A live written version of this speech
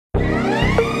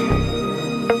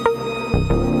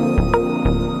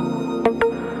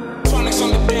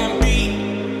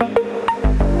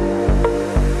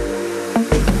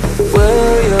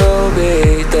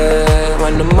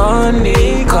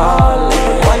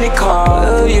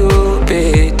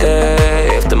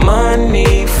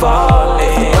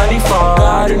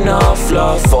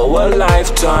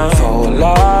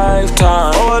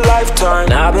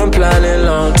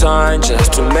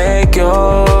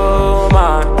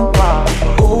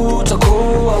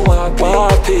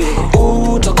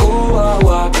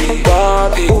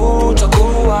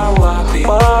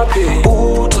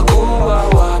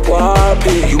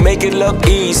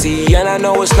easy, and I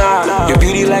know it's not. Your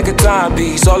beauty like a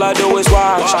timepiece, all I do is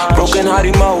watch. Broken heart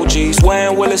emojis,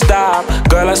 when will it stop?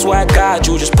 Girl, I swear I got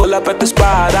you, just pull up at the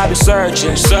spot. I've been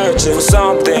searching for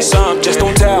something, just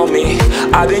don't tell me.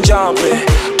 I've been jumping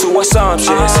to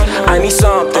assumptions. I need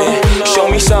something, show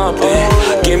me something,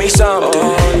 give me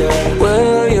something.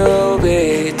 Will you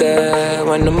be there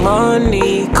when the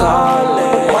money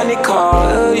calling? Money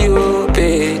call, will you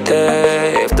be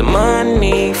there if the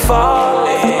money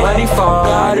falling? Money fall,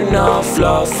 got enough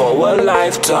love for a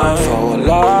lifetime, for a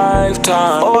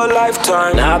lifetime, for a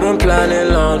lifetime. I've been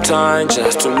planning a long time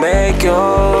just to make you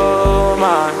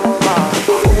mine.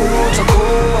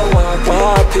 UTAKUWA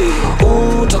wapi,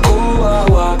 UTAKUWA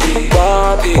wapi,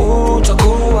 wapi,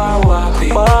 UTAKUWA wapi,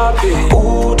 wapi,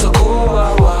 UTAKUWA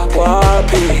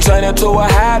wapi. Turn it to a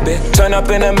habit, turn up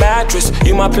in a mattress.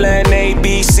 You my plan A,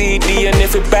 B, C, D, and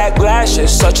if it backlashes.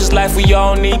 Such is life, we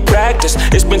all need practice.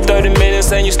 It's been 30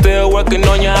 minutes and you still working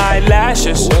on your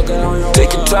eyelashes.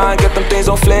 Take your time, get them things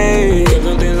on flick.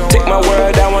 Take my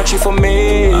word, I want you for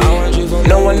me.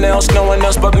 No one else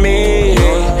but me.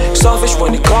 Selfish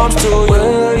when it comes to you.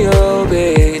 Will you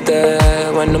be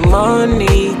there when the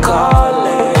money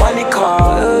calling? Money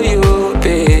call, will you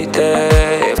be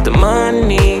there if the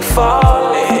money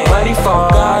falling? Money fall,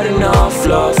 got enough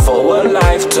love for a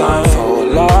lifetime, for a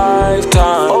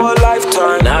lifetime, for a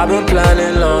lifetime. I've been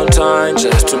planning a long time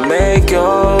just to make you